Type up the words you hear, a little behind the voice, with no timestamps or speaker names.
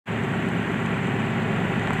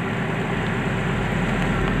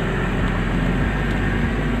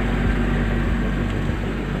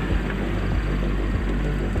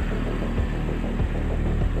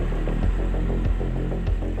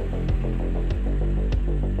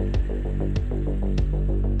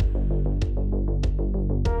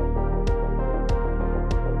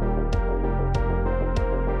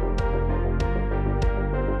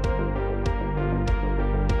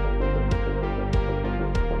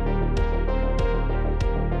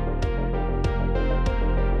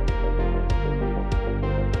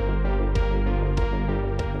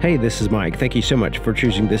Hey, this is Mike. Thank you so much for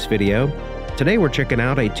choosing this video. Today we're checking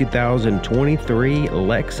out a 2023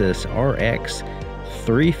 Lexus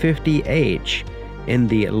RX350h in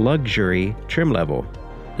the luxury trim level.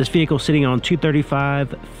 This vehicle sitting on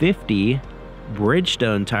 235/50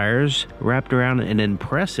 Bridgestone tires wrapped around an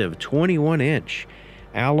impressive 21-inch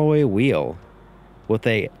alloy wheel with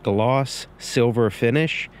a gloss silver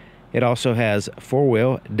finish. It also has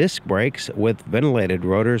four-wheel disc brakes with ventilated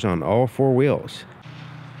rotors on all four wheels.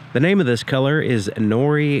 The name of this color is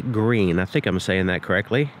Nori Green. I think I'm saying that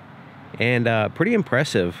correctly. And pretty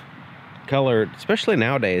impressive color, especially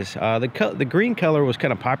nowadays. The green color was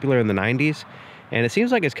kind of popular in the 90s, and it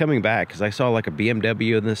seems like it's coming back because I saw like a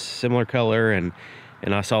BMW in this similar color, and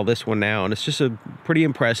I saw this one now, and it's just a pretty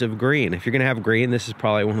impressive green. If you're gonna have green, this is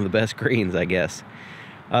probably one of the best greens, I guess.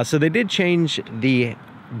 So they did change the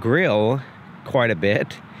grille quite a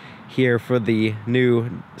bit here for the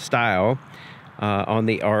new style. On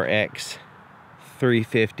the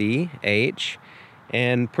RX350h,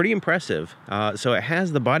 and pretty impressive. So it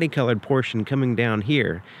has the body colored portion coming down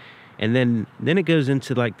here, and then it goes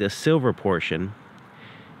into like the silver portion,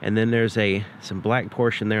 and then there's some black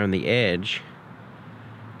portion there on the edge.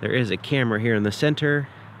 There is a camera here in the center.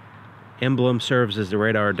 Emblem serves as the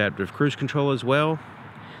radar adaptive cruise control as well.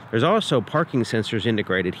 There's also parking sensors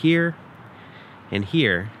integrated here and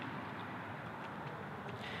here.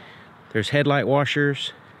 There's headlight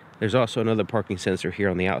washers. There's also another parking sensor here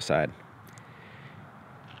on the outside.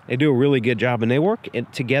 They do a really good job, and they work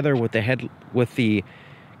together with the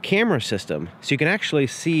camera system, so you can actually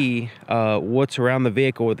see what's around the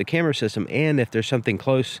vehicle with the camera system, and if there's something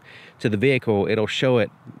close to the vehicle, it'll show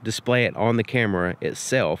it, display it on the camera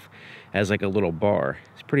itself as like a little bar.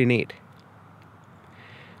 It's pretty neat.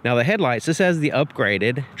 Now the headlights, this has the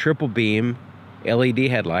upgraded triple beam LED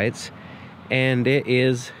headlights, and it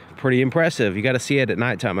is pretty impressive. You got to see it at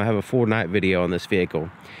nighttime. I have a full night video on this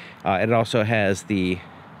vehicle. It also has the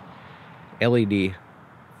LED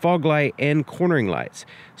fog light and cornering lights.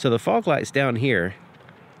 So the fog light's down here.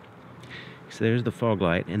 So there's the fog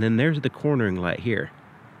light, and then there's the cornering light here.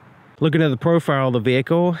 Looking at the profile of the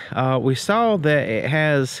vehicle, we saw that it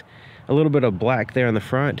has a little bit of black there in the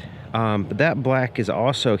front, but that black is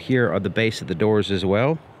also here at the base of the doors as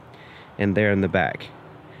well, and there in the back.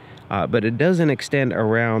 But it doesn't extend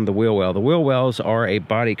around the wheel well. The wheel wells are a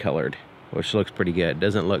body colored, which looks pretty good. It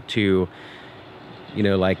doesn't look too, you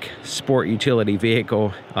know, like sport utility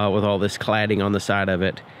vehicle with all this cladding on the side of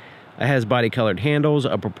it. It has body colored handles.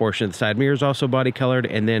 Upper portion of the side mirror is also body colored,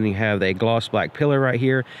 and then you have a gloss black pillar right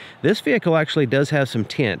here. This vehicle actually does have some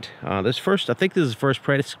tint. I think this is the first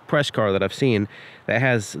press car that I've seen that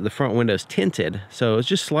has the front windows tinted. So it's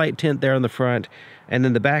just slight tint there on the front, and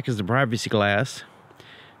then the back is the privacy glass.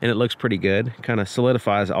 And it looks pretty good. Kind of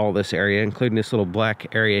solidifies all this area, including this little black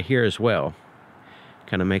area here as well.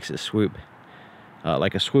 Kind of makes it swoop,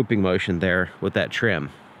 like a swooping motion there with that trim.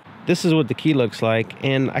 This is what the key looks like,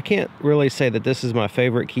 and I can't really say that this is my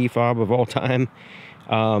favorite key fob of all time,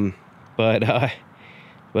 but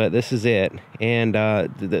this is it. And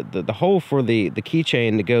the hole for the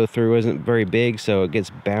keychain to go through isn't very big, so it gets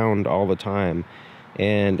bound all the time,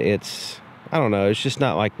 and it's, I don't know, it's just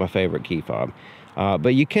not like my favorite key fob.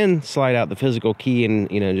 But you can slide out the physical key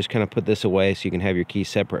and, you know, just kind of put this away so you can have your key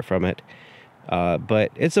separate from it.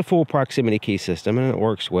 But it's a full proximity key system, and it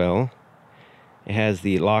works well. It has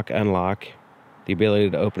the lock, unlock, the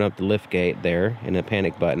ability to open up the lift gate there, and a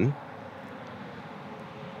panic button.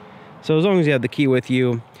 So as long as you have the key with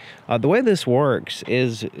you, the way this works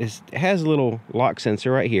is it has a little lock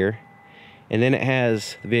sensor right here, and then it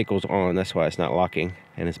has the vehicle's on. That's why it's not locking,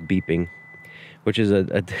 and it's beeping, which is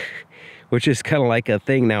which is kind of like a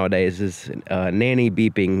thing nowadays, is nanny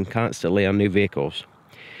beeping constantly on new vehicles.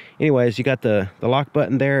 Anyways, you got the lock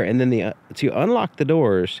button there, and then to unlock the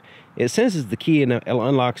doors, it senses the key and it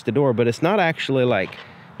unlocks the door, but it's not actually like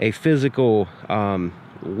a physical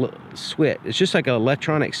switch. It's just like an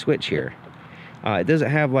electronic switch here. It doesn't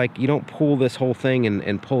have, like, you don't pull this whole thing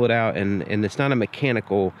and pull it out, and it's not a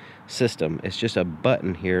mechanical system. It's just a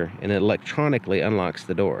button here, and it electronically unlocks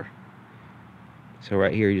the door. So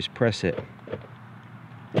right here, you just press it.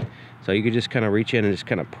 So you could just kind of reach in and just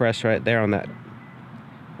kind of press right there on that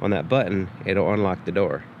button. It'll unlock the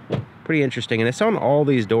door. Pretty interesting, and it's on all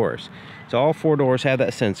these doors. So all four doors have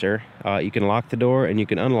that sensor. You can lock the door and you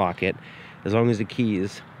can unlock it. As long as the key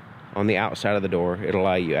is on the outside of the door, it'll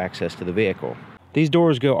allow you access to the vehicle. These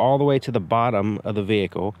doors go all the way to the bottom of the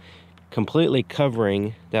vehicle, completely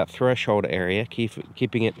covering that threshold area,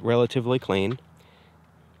 keeping it relatively clean.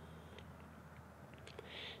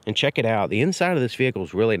 And check it out, the inside of this vehicle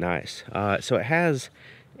is really nice. So it has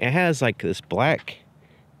like this black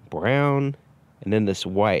brown, and then this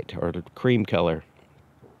white or the cream color.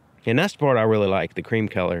 And that's the part I really like, the cream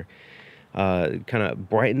color. Kind of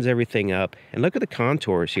brightens everything up. And look at the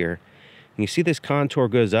contours here. You see this contour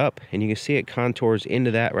goes up, and you can see it contours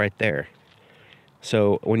into that right there.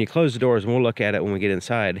 So when you close the doors, and we'll look at it when we get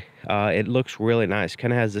inside, it looks really nice.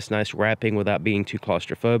 Kind of has this nice wrapping without being too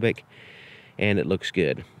claustrophobic, and it looks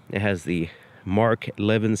good. It has the Mark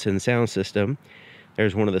Levinson sound system.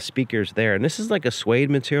 There's one of the speakers there, and this is like a suede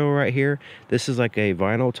material right here. This is like a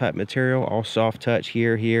vinyl type material, all soft touch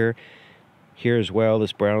here as well.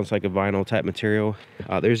 This brown's like a vinyl type material.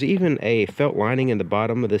 There's even a felt lining in the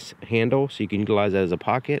bottom of this handle, so you can utilize that as a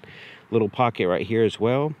pocket. Little pocket right here as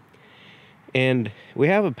well. And we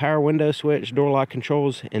have a power window switch, door lock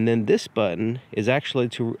controls, and then this button is actually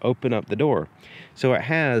to open up the door. So it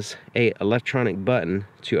has a electronic button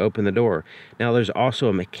to open the door. Now there's also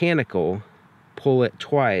a mechanical, pull it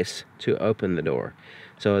twice to open the door.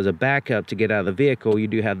 So as a backup to get out of the vehicle, you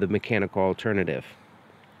do have the mechanical alternative.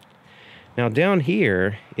 Now down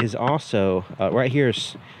here is also, right here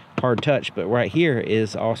is hard touch, but right here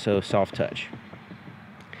is also soft touch.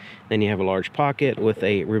 Then you have a large pocket with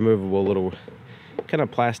a removable little kind of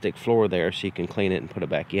plastic floor there, so you can clean it and put it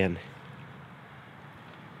back in.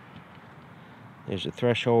 There's a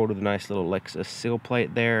threshold with a nice little Lexus seal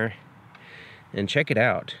plate there. And check it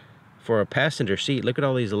out. For a passenger seat, look at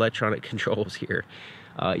all these electronic controls here.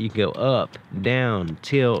 You can go up, down,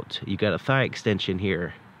 tilt. You got a thigh extension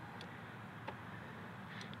here.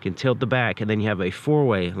 You can tilt the back, and then you have a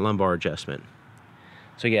 4-way lumbar adjustment.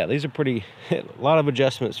 So yeah, these are pretty, a lot of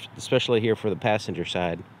adjustments, especially here for the passenger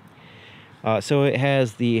side. So it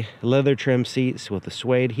has the leather trim seats with the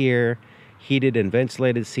suede here, heated and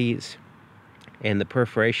ventilated seats, and the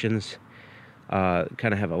perforations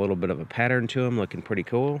kind of have a little bit of a pattern to them, looking pretty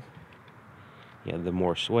cool. You have the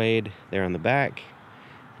more suede there on the back,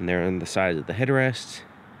 and there on the sides of the headrests,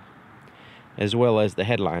 as well as the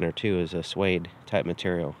headliner too is a suede type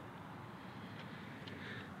material.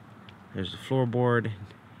 There's the floorboard. You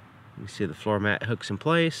can see the floor mat hooks in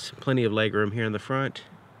place. Plenty of leg room here in the front.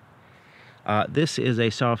 This is a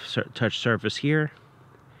soft touch surface here.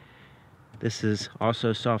 This is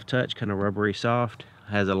also soft touch, kind of rubbery soft.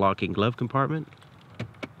 Has a locking glove compartment.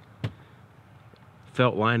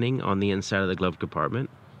 Felt lining on the inside of the glove compartment.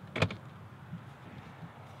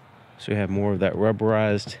 So we have more of that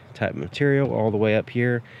rubberized type material all the way up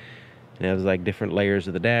here. And it has like different layers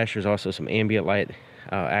of the dash. There's also some ambient light,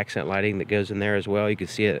 accent lighting that goes in there as well. You can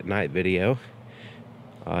see it at night video.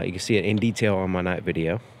 You can see it in detail on my night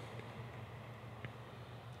video.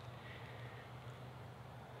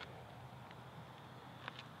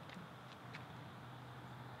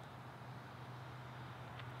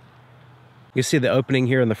 You see the opening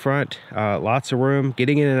here in the front, lots of room.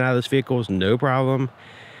 Getting in and out of this vehicle is no problem.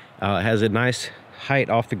 It has a nice height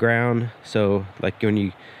off the ground, so like when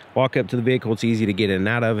you walk up to the vehicle, it's easy to get in and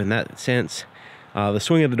out of in that sense. The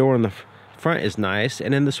swing of the door in the front is nice,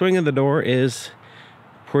 and then the swing of the door is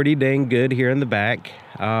pretty dang good here in the back.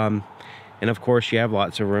 And of course you have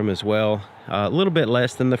lots of room as well. A little bit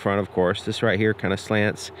less than the front, of course. This right here kind of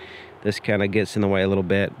slants. This kind of gets in the way a little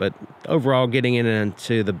bit, but overall getting in and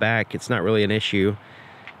into the back, it's not really an issue.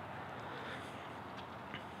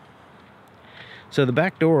 So the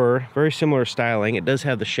back door, very similar styling. It does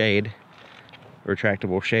have the shade,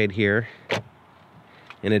 retractable shade here,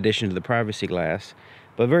 in addition to the privacy glass,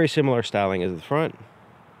 but very similar styling as the front.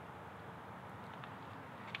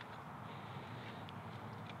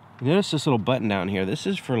 Notice this little button down here. This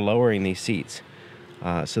is for lowering these seats.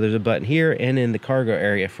 So there's a button here and in the cargo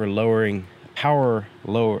area for lowering power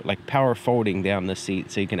folding down the seat,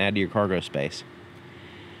 so you can add to your cargo space.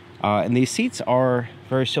 And these seats are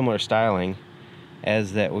very similar styling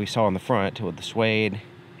as that we saw in the front with the suede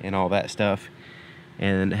and all that stuff.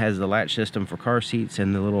 And it has the latch system for car seats,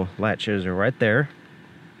 and the little latches are right there.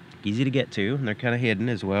 Easy to get to, and they're kind of hidden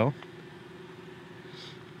as well.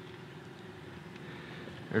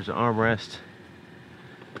 There's an armrest.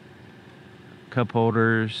 Cup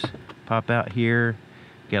holders pop out here.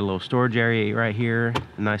 Got a little storage area right here,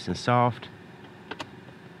 nice and soft.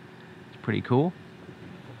 It's pretty cool.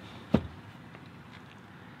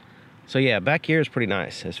 So yeah, back here is pretty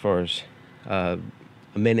nice as far as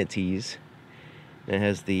amenities. It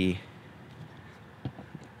has the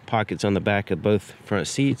pockets on the back of both front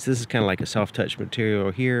seats. This is kind of like a soft touch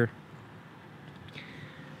material here.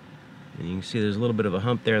 And you can see there's a little bit of a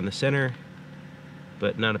hump there in the center,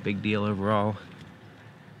 but not a big deal overall.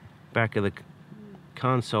 Back of the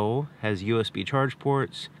console has USB charge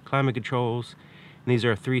ports, climate controls, and these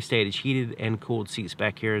are 3-stage heated and cooled seats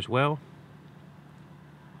back here as well.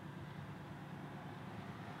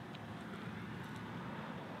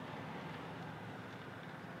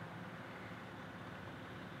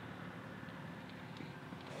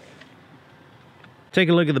 Take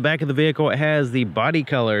a look at the back of the vehicle. It has the body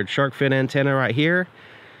colored shark fin antenna right here.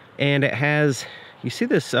 And it has, you see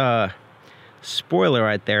this spoiler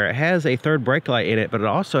right there, it has a third brake light in it, but it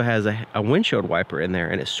also has a windshield wiper in there,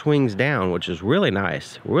 and it swings down, which is really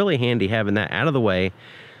nice, really handy having that out of the way.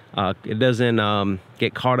 It doesn't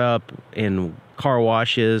get caught up in car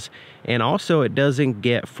washes, and also it doesn't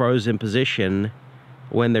get frozen position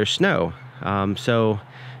when there's snow. So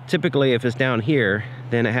typically if it's down here,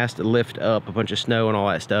 then it has to lift up a bunch of snow and all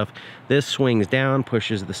that stuff. This swings down,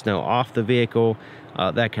 pushes the snow off the vehicle,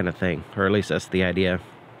 that kind of thing, or at least that's the idea.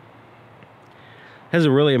 Has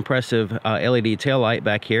a really impressive LED tail light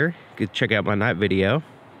back here. You could check out my night video.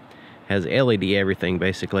 Has LED everything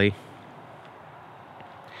basically.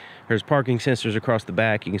 There's parking sensors across the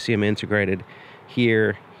back. You can see them integrated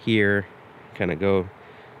here, kind of go.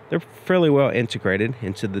 They're fairly well integrated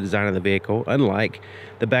into the design of the vehicle, unlike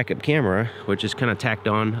the backup camera, which is kind of tacked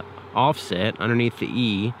on offset underneath the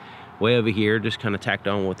E, way over here, just kind of tacked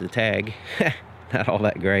on with the tag. Not all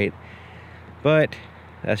that great, but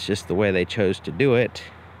that's just the way they chose to do it.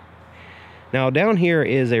 Now down here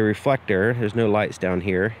is a reflector. There's no lights down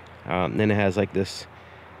here. Then it has like this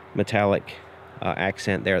metallic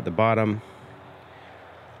accent there at the bottom.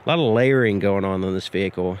 A lot of layering going on this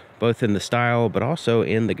vehicle, both in the style, but also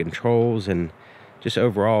in the controls, and just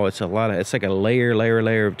overall, it's like a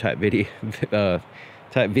layer type vehicle.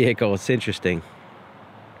 It's interesting.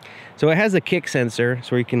 So it has a kick sensor,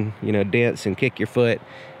 so you can, dance and kick your foot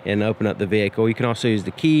and open up the vehicle. You can also use the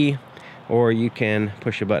key, or you can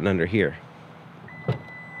push a button under here.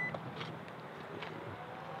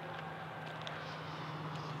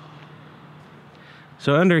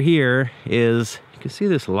 So under here is, you can see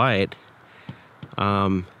this light,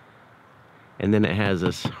 and then it has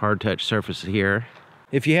this hard touch surface here.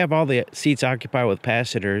 If you have all the seats occupied with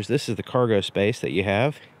passengers, this is the cargo space that you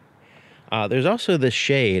have. There's also this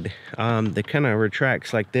shade that kind of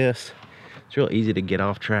retracts like this. It's real easy to get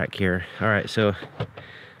off track here. All right, so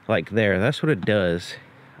like there, that's what it does.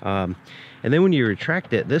 And then when you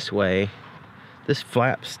retract it this way, this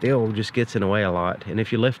flap still just gets in the way a lot. And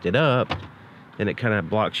if you lift it up, then it kind of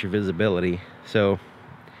blocks your visibility. So,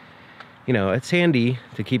 it's handy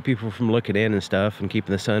to keep people from looking in and stuff and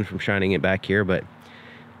keeping the sun from shining it back here, but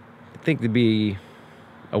I think there'd be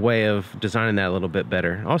a way of designing that a little bit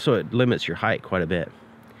better. Also, it limits your height quite a bit.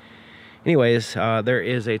 Anyways, there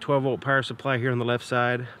is a 12-volt power supply here on the left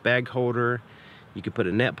side, bag holder. You can put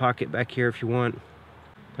a net pocket back here if you want.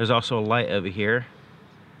 There's also a light over here,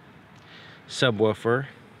 subwoofer.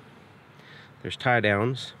 There's tie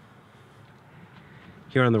downs.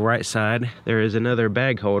 Here on the right side, there is another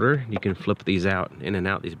bag holder. You can flip these out, in and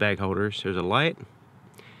out, these bag holders. There's a light.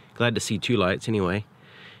 Glad to see two lights anyway.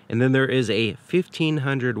 And then there is a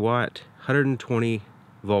 1500 watt, 120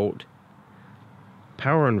 volt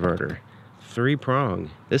power inverter,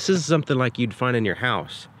 3-prong. This is something like you'd find in your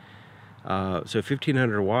house. So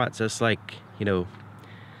 1500 watts, that's like,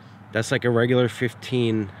 that's like a regular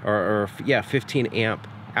 15 amp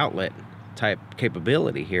outlet type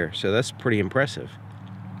capability here. So that's pretty impressive.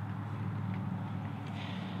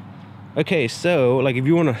 Okay, so like if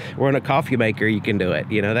you want to run a coffee maker, you can do it,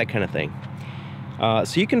 that kind of thing.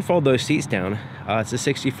 So you can fold those seats down. It's a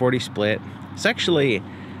 60-40 split. It's actually,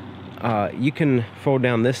 you can fold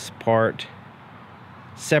down this part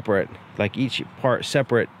separate, like each part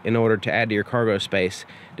separate, in order to add to your cargo space,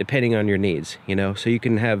 depending on your needs, So you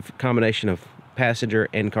can have a combination of passenger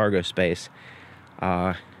and cargo space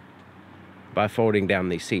by folding down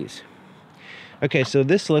these seats. Okay, so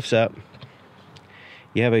this lifts up.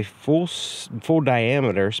 You have a full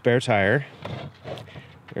diameter spare tire.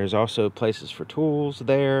 There's also places for tools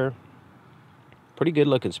there. Pretty good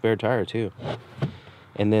looking spare tire too.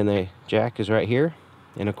 And then the jack is right here.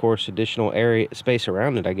 And of course, additional area space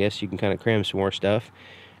around it. I guess you can kind of cram some more stuff,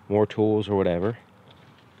 more tools or whatever.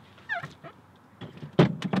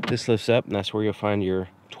 This lifts up, and that's where you'll find your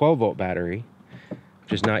 12-volt battery,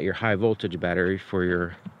 which is not your high voltage battery for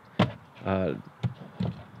your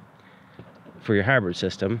hybrid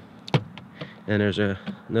system. And there's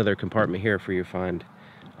another compartment here for you to find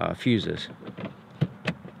fuses.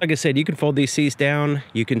 Like I said, you can fold these seats down.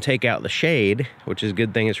 You can take out the shade, which is a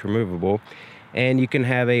good thing, it's removable. And you can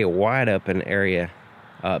have a wide open area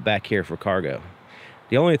back here for cargo.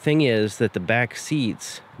 The only thing is that the back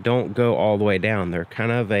seats don't go all the way down. They're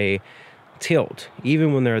kind of a tilt,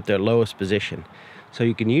 even when they're at their lowest position. So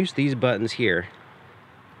you can use these buttons here.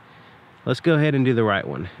 Let's go ahead and do the right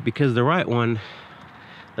one, because the right one,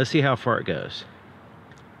 let's see how far it goes.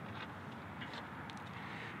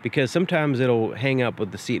 Because sometimes it'll hang up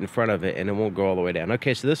with the seat in front of it and it won't go all the way down.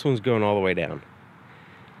 Okay, so this one's going all the way down.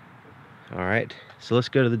 All right, so let's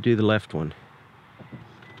go to do the left one.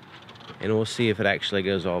 And we'll see if it actually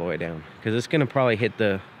goes all the way down. Because it's gonna probably hit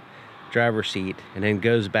the driver's seat and then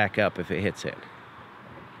goes back up if it hits it.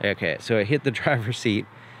 Okay, so it hit the driver's seat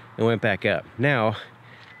and went back up. Now,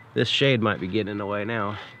 this shade might be getting in the way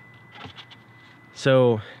now.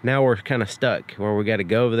 So now we're kind of stuck where we got to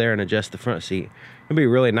go over there and adjust the front seat. It'd be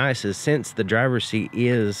really nice is since the driver's seat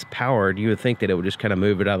is powered, you would think that it would just kind of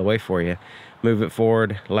move it out of the way for you. Move it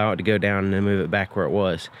forward, allow it to go down, and then move it back where it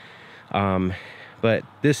was. But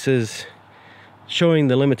this is showing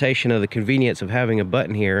the limitation of the convenience of having a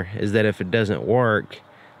button here is that if it doesn't work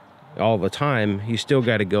all the time, you still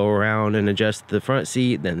got to go around and adjust the front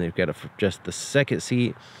seat, then they've got to adjust the second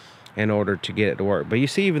seat in order to get it to work. But you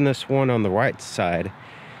see even this one on the right side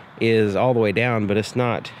is all the way down, but it's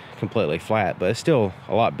not completely flat, but it's still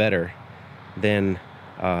a lot better than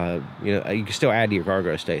you know, you can still add to your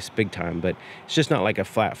cargo space big time, but it's just not like a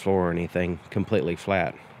flat floor or anything completely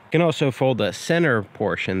flat. You can also fold the center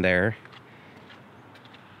portion there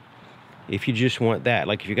if you just want that.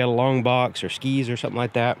 Like if you got a long box or skis or something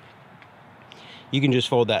like that, you can just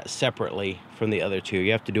fold that separately from the other two.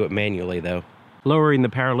 You have to do it manually though. Lowering the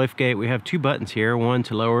power lift gate, we have two buttons here. One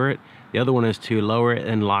to lower it, the other one is to lower it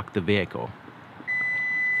and lock the vehicle.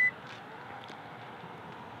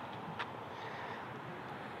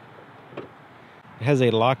 It has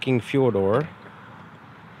a locking fuel door,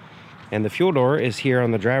 and the fuel door is here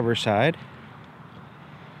on the driver's side,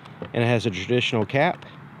 and it has a traditional cap,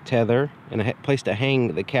 tether, and a place to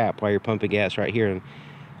hang the cap while you're pumping gas right here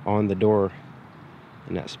on the door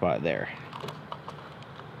in that spot there.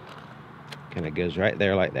 Kind of goes right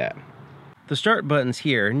there like that. The start button's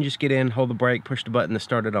here, and you just get in, hold the brake, push the button to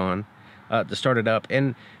start it on, to start it up.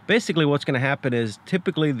 And basically what's going to happen is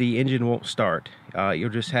typically the engine won't start.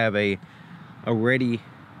 You'll just have a ready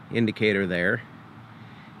indicator there,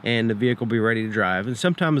 and the vehicle will be ready to drive. And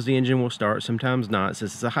sometimes the engine will start, sometimes not,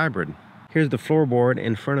 since it's a hybrid. Here's the floorboard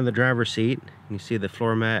in front of the driver's seat. You see the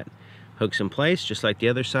floor mat hooks in place, just like the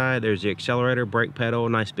other side. There's the accelerator, brake pedal,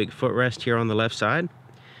 nice big footrest here on the left side.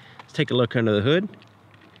 Let's take a look under the hood.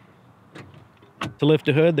 To lift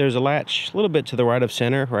the hood, there's a latch a little bit to the right of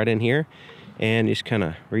center, right in here. And just kind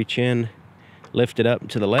of reach in, lift it up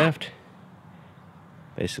to the left.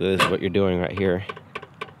 Basically, this is what you're doing right here.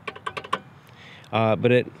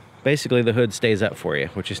 But basically the hood stays up for you,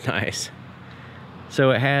 which is nice.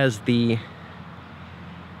 So it has the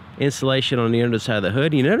insulation on the underside of the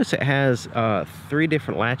hood. You notice it has 3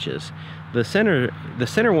 different latches. The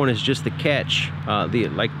center one is just the catch,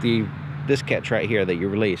 this catch right here that you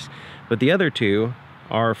release. But the other 2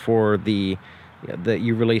 are for that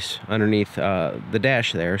you release underneath the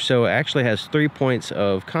dash there. So it actually has 3 points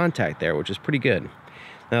of contact there, which is pretty good.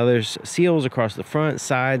 Now there's seals across the front,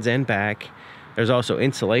 sides, and back. There's also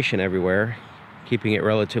insulation everywhere, keeping it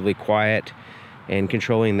relatively quiet and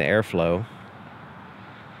controlling the airflow.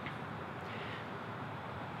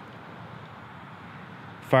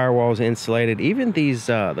 Firewalls insulated. Even these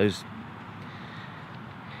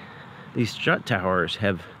strut towers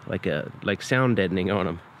have like sound deadening on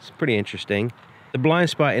them. It's pretty interesting. The blind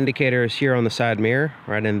spot indicator is here on the side mirror,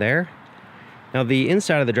 right in there. Now the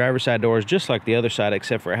inside of the driver's side door is just like the other side,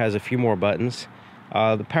 except for it has a few more buttons.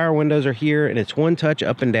 The power windows are here, and it's one touch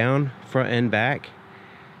up and down, front and back.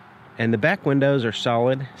 And the back windows are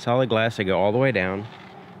solid glass. They go all the way down.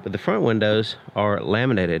 But the front windows are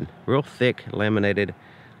laminated, real thick laminated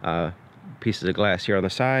pieces of glass here on the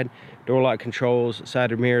side. Door lock controls,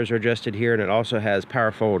 side mirrors are adjusted here, and it also has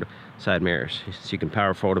power fold side mirrors. So you can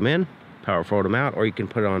power fold them in, power fold them out, or you can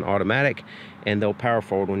put it on automatic, and they'll power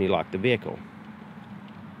fold when you lock the vehicle.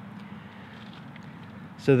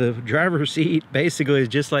 So the driver's seat basically is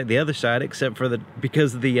just like the other side, except for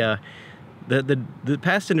because the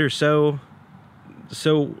passenger's so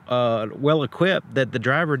well equipped that the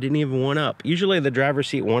driver didn't even one up. Usually the driver's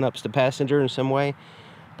seat one ups the passenger in some way,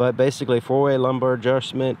 but basically 4-way lumbar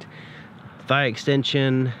adjustment, thigh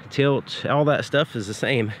extension, tilt, all that stuff is the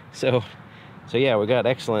same. So yeah, we got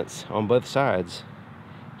excellence on both sides.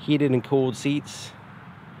 Heated and cooled seats,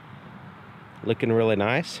 looking really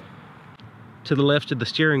nice. To the left of the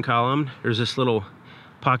steering column, there's this little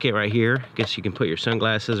pocket right here. I guess you can put your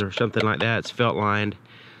sunglasses or something like that. It's felt lined.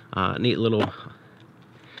 Neat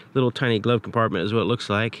little tiny glove compartment is what it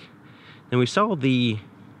looks like. And we saw the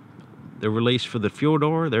release for the fuel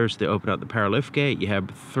door. There's the open up the power lift gate. You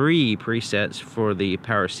have 3 presets for the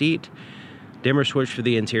power seat. Dimmer switch for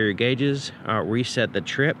the interior gauges. Reset the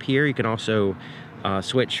trip here. You can also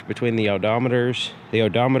switch between the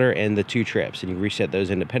odometer and the 2 trips, and you reset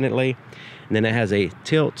those independently. And then it has a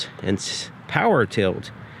tilt and power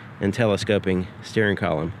tilt and telescoping steering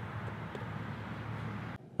column.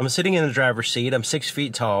 I'm sitting in the driver's seat. I'm 6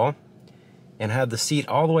 feet tall and have the seat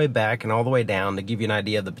all the way back and all the way down to give you an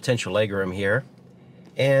idea of the potential legroom here.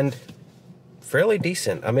 And fairly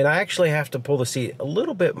decent. I mean, I actually have to pull the seat a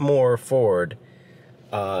little bit more forward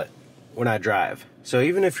when I drive. So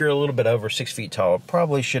even if you're a little bit over 6 feet tall,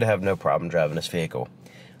 probably should have no problem driving this vehicle.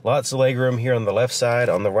 Lots of legroom here on the left side.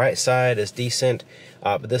 On the right side is decent,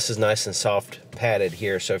 but this is nice and soft padded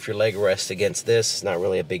here. So if your leg rests against this, it's not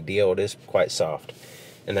really a big deal. It is quite soft.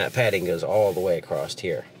 And that padding goes all the way across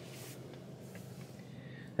here.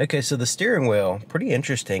 Okay, so the steering wheel, pretty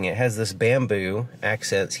interesting. It has this bamboo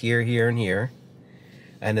accents here, here, and here.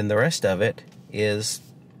 And then the rest of it is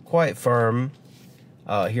quite firm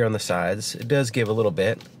here on the sides. It does give a little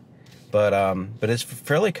bit. But it's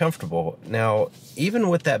fairly comfortable. Now, even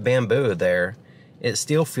with that bamboo there, it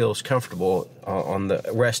still feels comfortable on the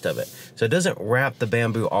rest of it. So it doesn't wrap the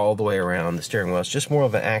bamboo all the way around the steering wheel. It's just more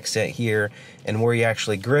of an accent here, and where you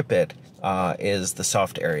actually grip it is the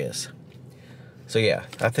soft areas. So yeah,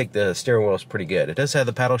 I think the steering wheel is pretty good. It does have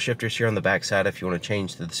the paddle shifters here on the back side if you want to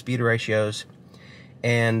change the speed ratios.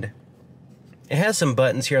 And it has some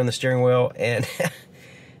buttons here on the steering wheel, and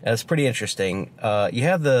it's pretty interesting. You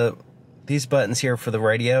have these buttons here for the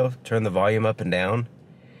radio, turn the volume up and down.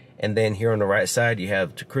 And then here on the right side, you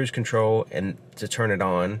have to cruise control and to turn it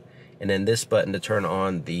on. And then this button to turn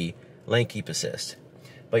on the lane keep assist.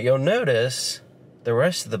 But you'll notice the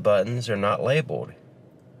rest of the buttons are not labeled.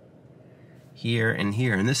 Here and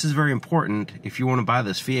here. And this is very important if you want to buy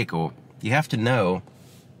this vehicle. You have to know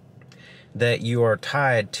that you are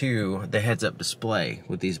tied to the heads-up display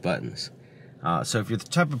with these buttons. So if you're the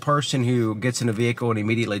type of person who gets in a vehicle and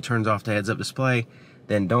immediately turns off the heads-up display,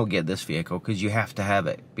 then don't get this vehicle, because you have to have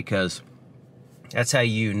it, because that's how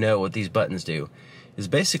you know what these buttons do. Is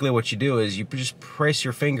basically what you do is you just place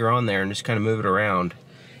your finger on there and just kind of move it around,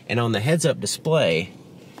 and on the heads-up display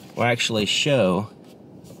will actually show,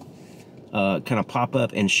 kind of pop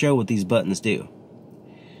up and show what these buttons do.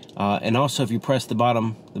 And also if you press the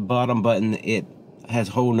bottom button, it has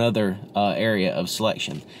a whole nother area of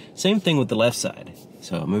selection. Same thing with the left side.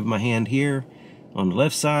 So I move my hand here on the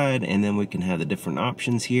left side, and then we can have the different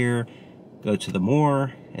options here. Go to the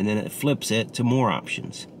more, and then it flips it to more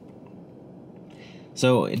options.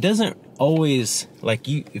 So it doesn't always, like,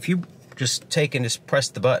 if you just take and just press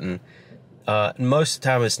the button, most of the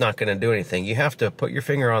time it's not going to do anything. You have to put your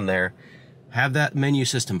finger on there, have that menu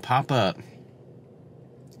system pop up,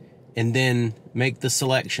 and then make the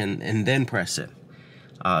selection, and then press it.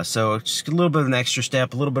 So it's just a little bit of an extra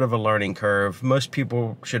step, a little bit of a learning curve. Most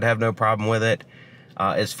people should have no problem with it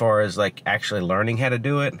as far as like actually learning how to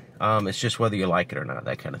do it. It's just whether you like it or not,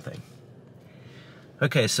 that kind of thing.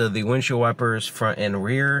 Okay, so the windshield wipers front and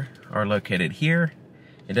rear are located here.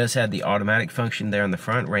 It does have the automatic function there in the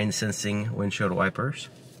front, rain sensing windshield wipers.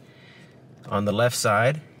 On the left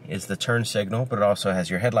side is the turn signal, but it also has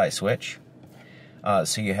your headlight switch.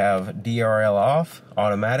 So you have DRL off,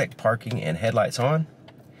 automatic, parking, and headlights on.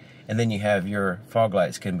 And then you have your fog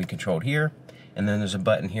lights can be controlled here. And then there's a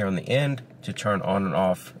button here on the end to turn on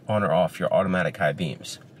or off your automatic high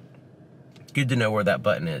beams. Good to know where that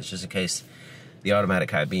button is, just in case the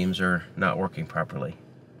automatic high beams are not working properly.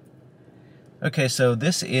 Okay, so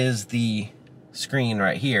this is the screen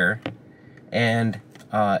right here. And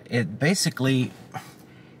it basically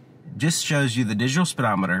just shows you the digital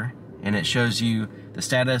speedometer, and it shows you the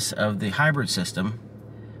status of the hybrid system,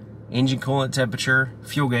 engine coolant temperature,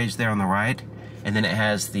 fuel gauge there on the right, and then it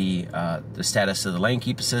has the status of the lane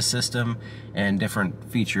keep assist system and different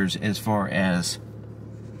features as far as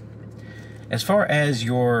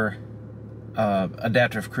your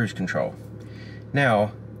adaptive cruise control.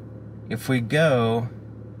 Now, if we go,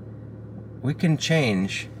 we can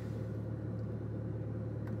change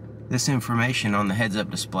this information on the heads-up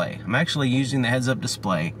display. I'm actually using the heads-up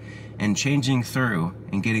display and changing through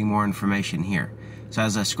and getting more information here. So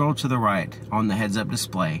as I scroll to the right on the heads-up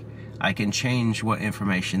display, I can change what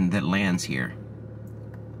information that lands here.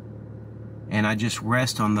 And I just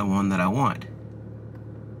rest on the one that I want.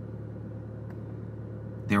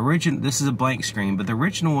 This is a blank screen, but the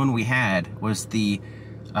original one we had was the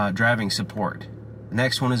driving support. The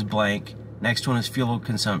next one is blank. Next one is fuel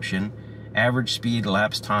consumption, average speed,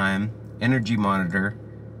 elapsed time, energy monitor,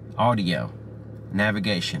 audio,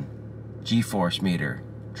 navigation, G-force meter,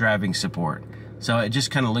 driving support. So it just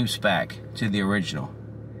kind of loops back to the original.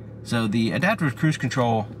 So the adaptive cruise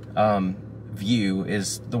control view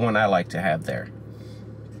is the one I like to have there.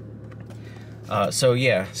 So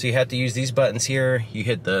yeah, so you have to use these buttons here. You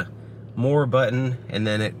hit the more button, and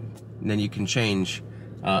then you can change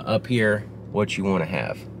up here what you want to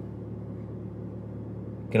have.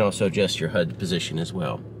 You can also adjust your HUD position as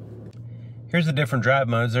well. Here's the different drive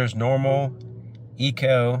modes. There's normal,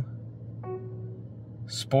 eco,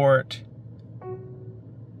 sport,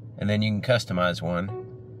 and then you can customize one.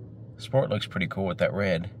 Sport looks pretty cool with that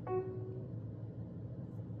red.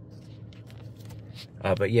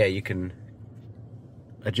 But yeah, you can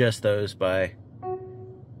adjust those by,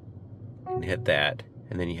 you can hit that,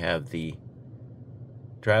 and then you have the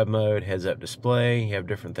drive mode, heads-up display. You have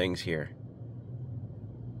different things here.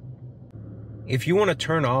 If you want to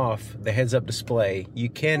turn off the heads-up display, you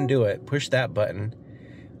can do it. Push that button.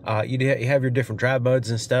 You have your different drive modes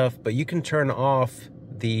and stuff, but you can turn off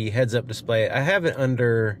the heads-up display. I have it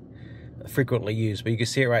under frequently used, but you can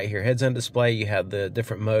see it right here. Heads-up display, you have the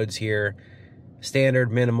different modes here.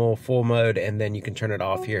 Standard, minimal, full mode, and then you can turn it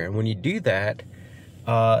off here. And when you do that,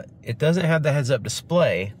 it doesn't have the heads-up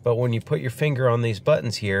display, but when you put your finger on these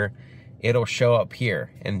buttons here, it'll show up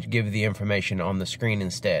here and give you the information on the screen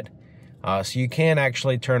instead. So you can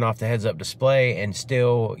actually turn off the heads-up display and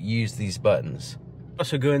still use these buttons.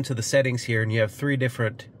 Also go into the settings here, and you have 3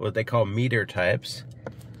 different, what they call meter types.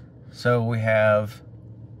 So we have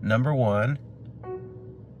number 1,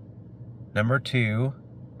 number 2,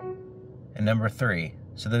 and number 3.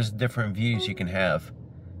 So there's different views you can have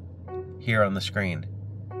here on the screen.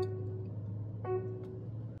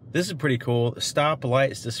 This is pretty cool. The stop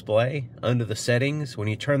lights display under the settings. When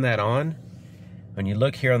you turn that on, when you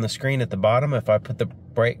look here on the screen at the bottom, if I put the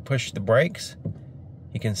brake, push the brakes,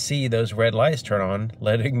 you can see those red lights turn on,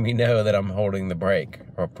 letting me know that I'm holding the brake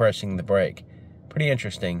or pressing the brake. Pretty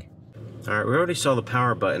interesting. All right, we already saw the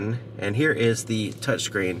power button, and here is the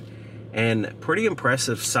touchscreen. And pretty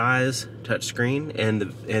impressive size touchscreen,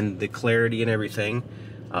 and the clarity and everything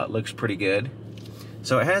looks pretty good.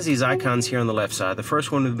 So it has these icons here on the left side. The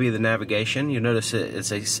first one would be the navigation. You'll notice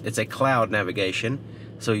it's a cloud navigation,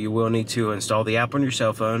 so you will need to install the app on your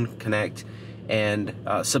cell phone, connect, and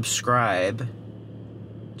subscribe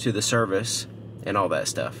to the service and all that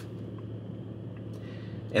stuff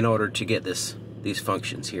in order to get these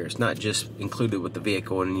functions here. It's not just included with the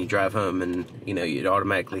vehicle and you drive home and it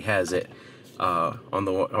automatically has it on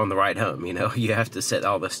the ride home. You have to set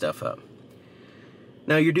all this stuff up.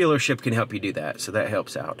 Now your dealership can help you do that, so that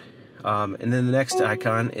helps out. And then the next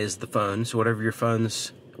icon is the phone. So whatever your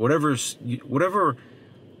phones, whatever.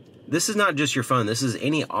 This is not just your phone. This is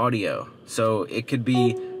any audio. So it could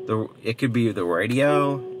be the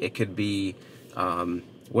radio. It could be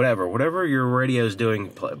whatever your radio is doing,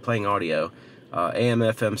 playing audio. AM,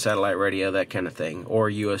 FM, satellite radio, that kind of thing, or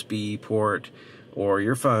USB port, or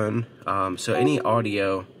your phone. So any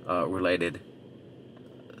audio related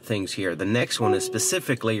things here. The next one is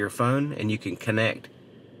specifically your phone, and you can connect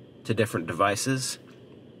to different devices,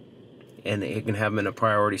 and you can have them in a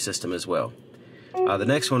priority system as well. The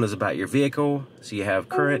next one is about your vehicle. So you have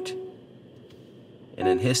current, and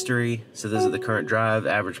then history. So this is the current drive,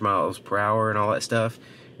 average miles per hour, and all that stuff.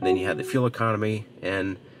 And then you have the fuel economy,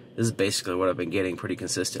 and this is basically what I've been getting pretty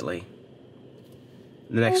consistently.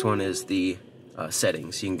 The next one is the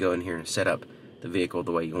settings. You can go in here and set up the vehicle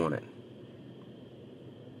the way you want it.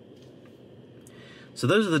 So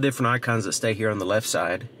those are the different icons that stay here on the left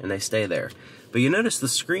side, and they stay there. But you notice the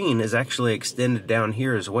screen is actually extended down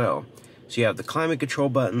here as well. So you have the climate control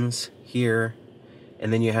buttons here,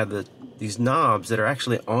 and then you have these knobs that are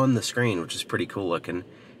actually on the screen, which is pretty cool looking.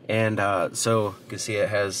 And so you can see it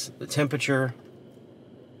has the temperature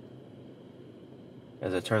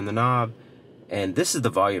as I turn the knob, and this is the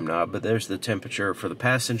volume knob, but there's the temperature for the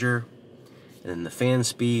passenger, and then the fan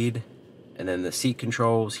speed, and then the seat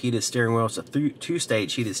controls, heated steering wheel. It's a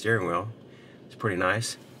 2-stage heated steering wheel. It's pretty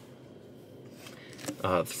nice.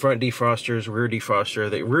 Front defrosters, rear defroster.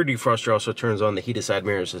 The rear defroster also turns on the heated side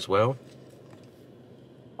mirrors as well.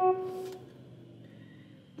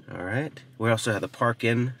 Alright, we also have the park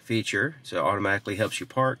in feature, so it automatically helps you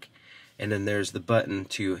park. And then there's the button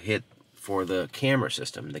to hit for the camera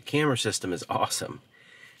system. The camera system is awesome.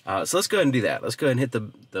 So let's go ahead and do that. Let's go ahead and hit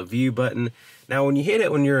the view button. Now when you hit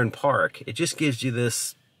it when you're in park, it just gives you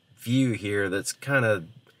this view here that's kind of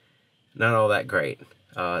not all that great.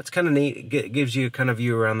 It's kind of neat. It gives you a kind of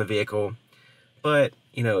view around the vehicle, but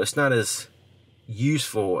it's not as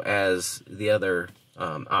useful as the other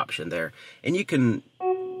option there. And you can,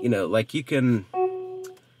 let's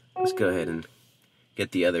go ahead and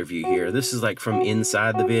get the other view here. This is like from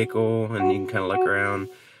inside the vehicle, and you can kind of look around.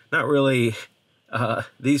 Not really,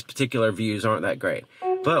 these particular views aren't that great.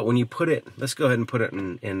 But when you put it, let's go ahead and put it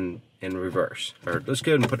in reverse. Or let's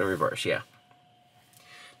go ahead and put it in reverse, yeah.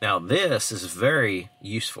 Now this is very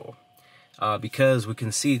useful because we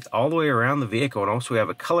can see all the way around the vehicle, and also we have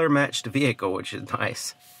a color matched vehicle, which is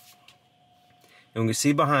nice. And we can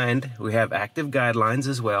see behind, we have active guidelines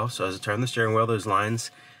as well. So as I turn the steering wheel, those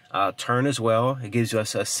lines turn as well. It gives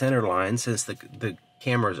us a center line. Since the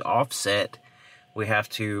camera is offset, we have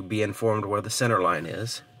to be informed where the center line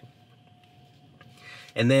is.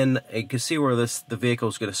 And then you can see where the vehicle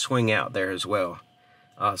is going to swing out there as well.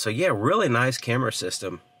 So yeah, really nice camera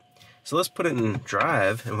system. So let's put it in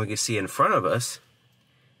drive, and we can see in front of us,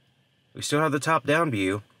 we still have the top-down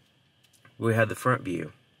view. We have the front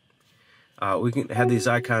view. We can have these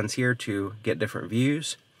icons here to get different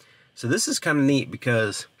views. So this is kind of neat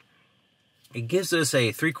because it gives us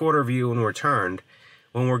a 3/4 view when we're turned.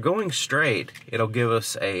 When we're going straight, it'll give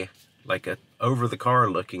us like a over the car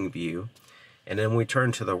looking view. And then when we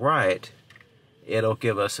turn to the right, it'll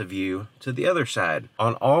give us a view to the other side.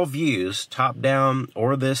 On all views, top down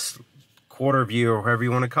or this quarter view or whatever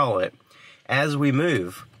you want to call it, as we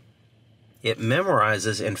move, it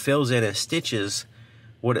memorizes and fills in and stitches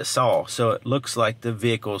what it saw, so it looks like the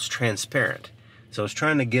vehicle's transparent. So it's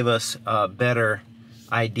trying to give us a better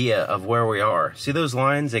idea of where we are. See those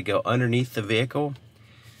lines that go underneath the vehicle?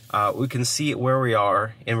 We can see where we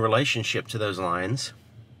are in relationship to those lines,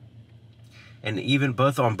 and even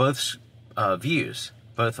on both views,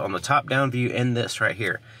 both on the top-down view and this right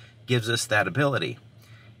here, gives us that ability.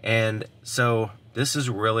 And so this is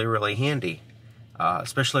really, really handy.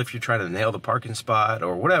 Especially if you're trying to nail the parking spot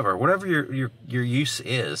or whatever your use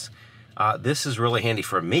is. This is really handy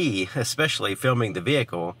for me, especially filming the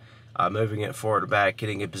vehicle, moving it forward and back,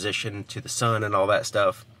 getting in position to the sun and all that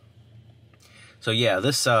stuff. So yeah,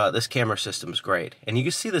 this camera system is great, and you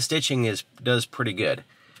can see the stitching does pretty good.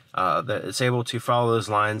 It's able to follow those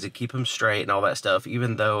lines and keep them straight and all that stuff,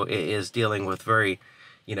 even though it is dealing with very,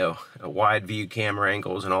 wide view camera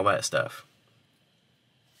angles and all that stuff.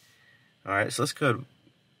 All right, so let's go.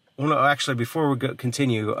 Well, no, actually, before we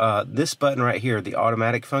continue, this button right here, the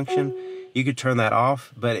automatic function, you could turn that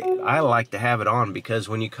off, but I like to have it on because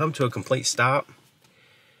when you come to a complete stop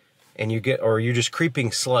and you're just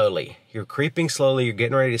creeping slowly, you're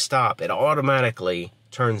getting ready to stop, it automatically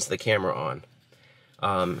turns the camera on.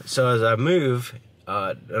 So as I move,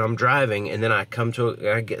 and I'm driving, and then I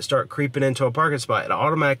start creeping into a parking spot, it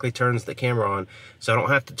automatically turns the camera on, so I don't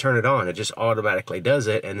have to turn it on. It just automatically does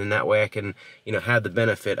it, and then that way I can, have the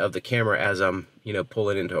benefit of the camera as I'm,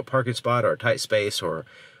 pulling into a parking spot or a tight space or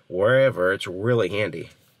wherever. It's really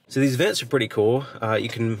handy. So these vents are pretty cool. You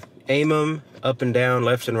can aim them up and down,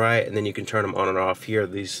 left and right, and then you can turn them on and off. Here are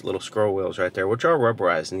these little scroll wheels right there, which are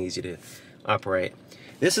rubberized and easy to operate.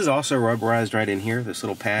 This is also rubberized right in here, this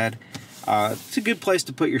little pad. It's a good place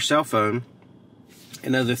to put your cell phone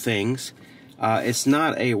and other things. It's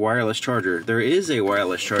not a wireless charger. There is a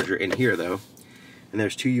wireless charger in here though. And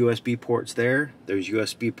there's 2 USB ports there. There's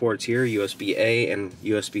USB ports here, USB-A and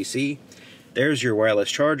USB-C. There's your wireless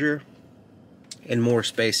charger and more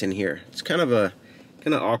space in here. It's kind of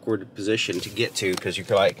awkward position to get to because you're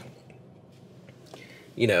like,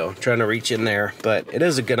 trying to reach in there. But it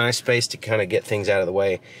is a good, nice space to kind of get things out of the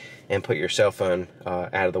way and put your cell phone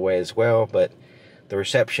out of the way as well. But the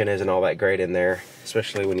reception isn't all that great in there,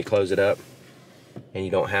 especially when you close it up and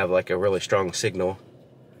you don't have like a really strong signal,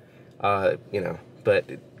 but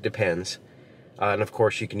it depends. And of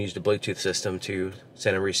course you can use the Bluetooth system to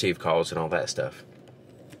send and receive calls and all that stuff.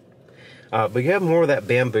 But you have more of that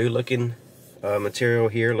bamboo looking material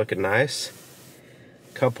here, looking nice.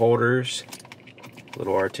 Cup holders,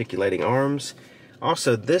 little articulating arms.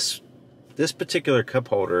 Also this particular cup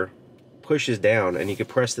holder pushes down, and you can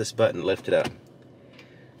press this button, lift it up.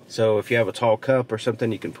 So if you have a tall cup or something,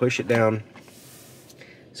 you can push it down,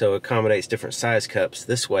 so it accommodates different size cups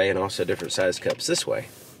this way and also different size cups this way.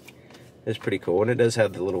 It's pretty cool, and it does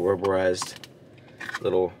have the little rubberized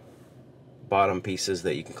little bottom pieces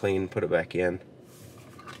that you can clean, put it back in,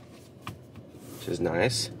 which is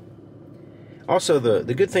nice. Also,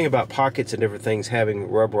 the good thing about pockets and different things having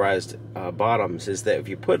rubberized bottoms is that if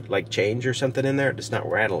you put like change or something in there, it's not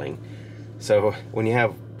rattling. So when you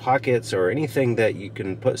have pockets or anything that you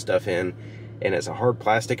can put stuff in and it's a hard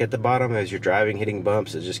plastic at the bottom, as you're driving, hitting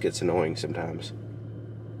bumps, it just gets annoying sometimes.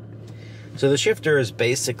 So the shifter is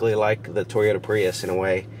basically like the Toyota Prius in a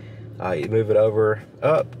way. You move it over,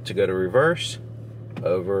 up to go to reverse,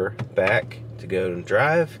 over, back to go to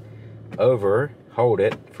drive, over, hold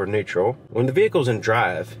it for neutral. When the vehicle's in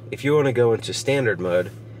drive, if you want to go into standard mode,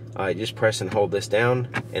 you just press and hold this down,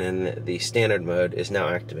 and then the standard mode is now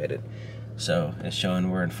activated. So it's showing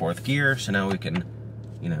we're in 4th gear, so now we can,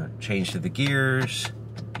 change to the gears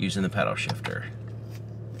using the paddle shifter.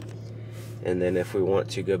 And then if we want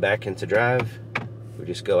to go back into drive, we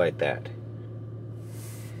just go like that.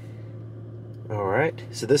 Alright,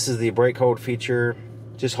 so this is the brake hold feature.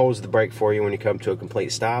 just holds the brake for you when you come to a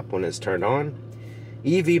complete stop when it's turned on.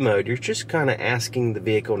 EV mode, you're just kind of asking the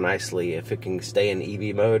vehicle nicely if it can stay in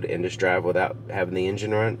EV mode and just drive without having the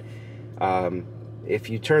engine run. If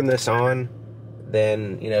you turn this on,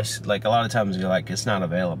 then, you know, like a lot of times you're like, it's not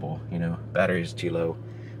available, you know, battery's too low.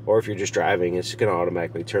 Or if you're just driving, it's going to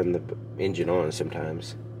automatically turn the engine on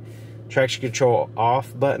sometimes. Traction control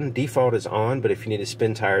off button, default is on, but if you need to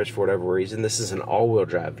spin tires for whatever reason, this is an all-wheel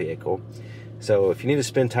drive vehicle. So if you need to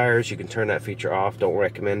spin tires, you can turn that feature off. Don't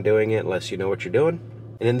recommend doing it unless you know what you're doing.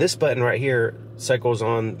 And then this button right here cycles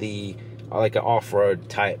on the, like an off-road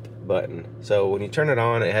type button. So when you turn it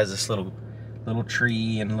on, it has this little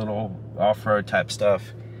tree and little off-road type stuff.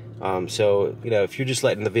 So, you know, if you're just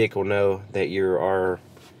letting the vehicle know that you are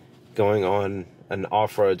going on an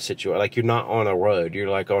off-road situation, like you're not on a road, you're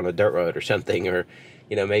like on a dirt road or something, or,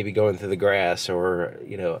 you know, maybe going through the grass, or,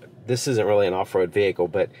 you know, this isn't really an off-road vehicle,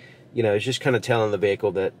 but, you know, it's just kind of telling the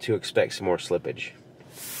vehicle that to expect some more slippage.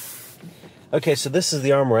 Okay, so this is the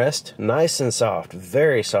armrest, nice and soft,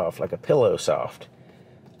 very soft, like a pillow soft.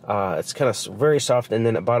 It's kind of very soft, and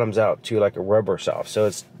then it bottoms out to like a rubber soft. So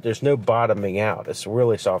there's no bottoming out. It's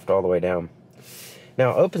really soft all the way down.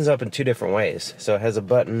 Now it opens up in two different ways. So it has a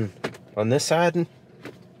button on this side,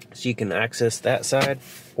 so you can access that side,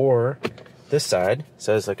 or this side.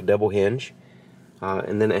 So it's like a double hinge.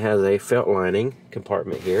 And then it has a felt lining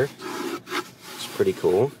compartment here. It's pretty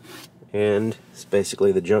cool. And it's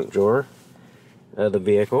basically the junk drawer of the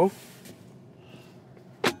vehicle.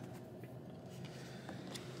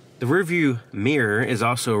 The rear view mirror is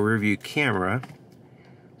also a rear view camera.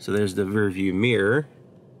 So there's the rear view mirror.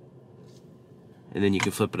 And then you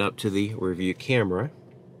can flip it up to the rear view camera.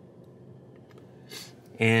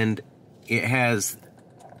 And it has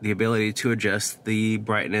the ability to adjust the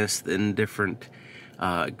brightness and different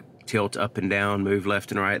tilt up and down, move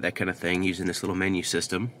left and right, that kind of thing, using this little menu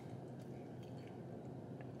system.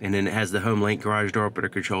 And then it has the home link garage door opener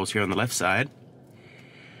controls here on the left side.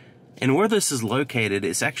 And where this is located,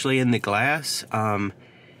 it's actually in the glass, and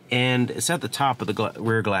it's at the top of the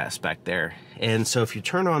rear glass back there. And so if you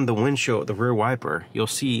turn on the windshield, the rear wiper, you'll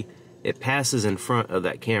see it passes in front of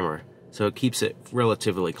that camera. So it keeps it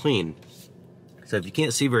relatively clean. So if you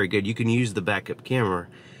can't see very good, you can use the backup camera.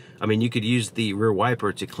 I mean, you could use the rear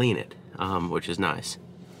wiper to clean it, which is nice.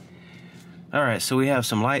 All right, so we have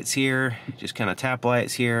some lights here, just kind of tap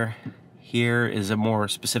lights here. Here is a more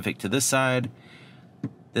specific to this side,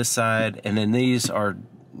 and then these are,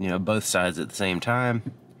 you know, both sides at the same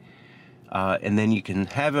time. And then you can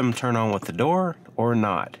have them turn on with the door or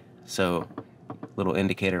not. So, little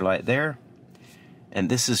indicator light there. And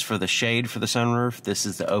this is for the shade for the sunroof. This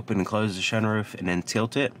is the open and close the sunroof and then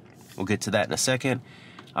tilt it. We'll get to that in a second.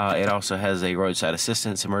 It also has a roadside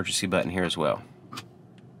assistance emergency button here as well.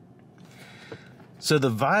 So the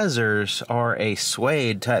visors are a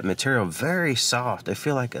suede type material, very soft. They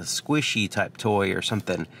feel like a squishy type toy or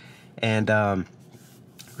something. And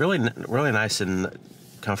really nice and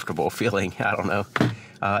comfortable feeling, I don't know.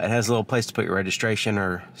 It has a little place to put your registration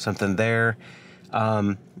or something there.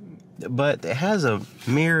 But it has a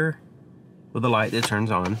mirror with a light that turns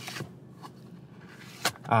on.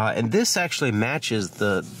 And this actually matches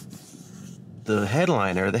the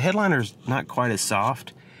headliner. The headliner's not quite as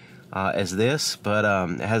soft as this, but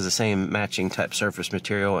it has the same matching type surface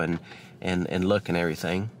material and look and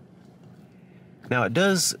everything. Now it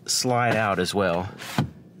does slide out as well.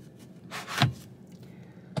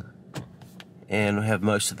 And we have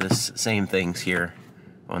most of the same things here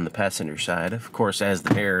on the passenger side. Of course, as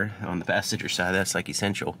the air on the passenger side, that's like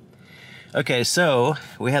essential. Okay, so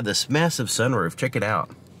we have this massive sunroof. Check it out.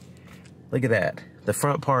 Look at that. The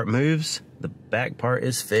front part moves, the back part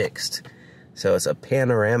is fixed. So it's a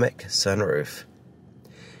panoramic sunroof.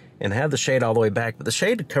 And I have the shade all the way back, but the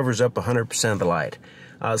shade covers up 100% of the light.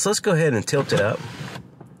 So let's go ahead and tilt it up.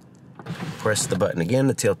 Press the button again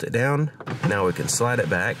to tilt it down. Now we can slide it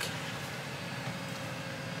back.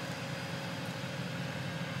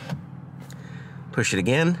 Push it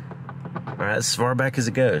again. All right, as far back as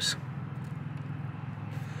it goes.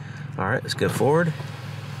 All right, let's go forward.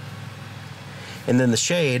 And then the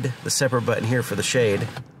shade, the separate button here for the shade.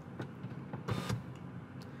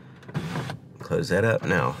 Close that up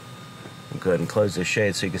now. I'll go ahead and close this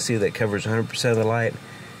shade so you can see that it covers 100% of the light,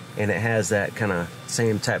 and it has that kind of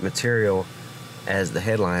same type material as the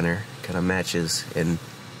headliner, kind of matches in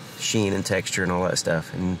sheen and texture and all that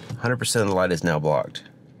stuff, and 100% of the light is now blocked.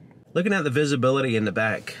 Looking at the visibility in the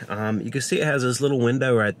back, you can see it has this little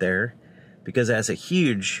window right there because it has a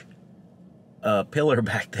huge pillar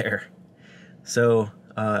back there. So,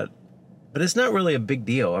 but it's not really a big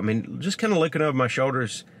deal. I mean, just kind of looking over my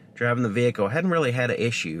shoulders driving the vehicle, I hadn't really had an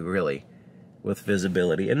issue really with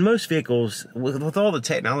visibility. And most vehicles, with all the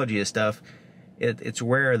technology and stuff, it's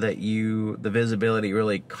rare that the visibility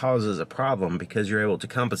really causes a problem, because you're able to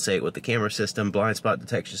compensate with the camera system, blind spot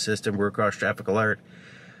detection system, rear cross traffic alert,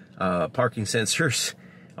 parking sensors,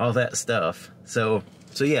 all that stuff. So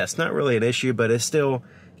yeah, it's not really an issue, but it's still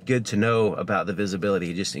good to know about the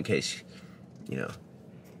visibility just in case, you know.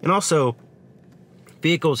 And also,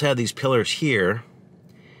 vehicles have these pillars here,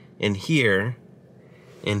 and here,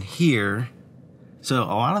 and here. So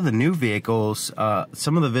a lot of the new vehicles,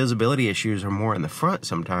 some of the visibility issues are more in the front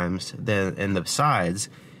sometimes than in the sides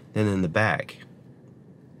than in the back.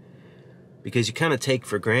 Because you kind of take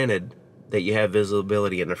for granted that you have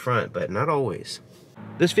visibility in the front, but not always.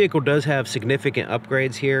 This vehicle does have significant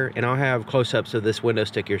upgrades here, and I'll have close-ups of this window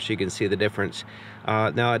sticker so you can see the difference.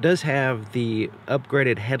 Now it does have the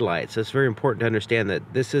upgraded headlights. So it's very important to understand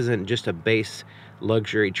that this isn't just a base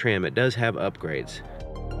luxury trim. It does have upgrades.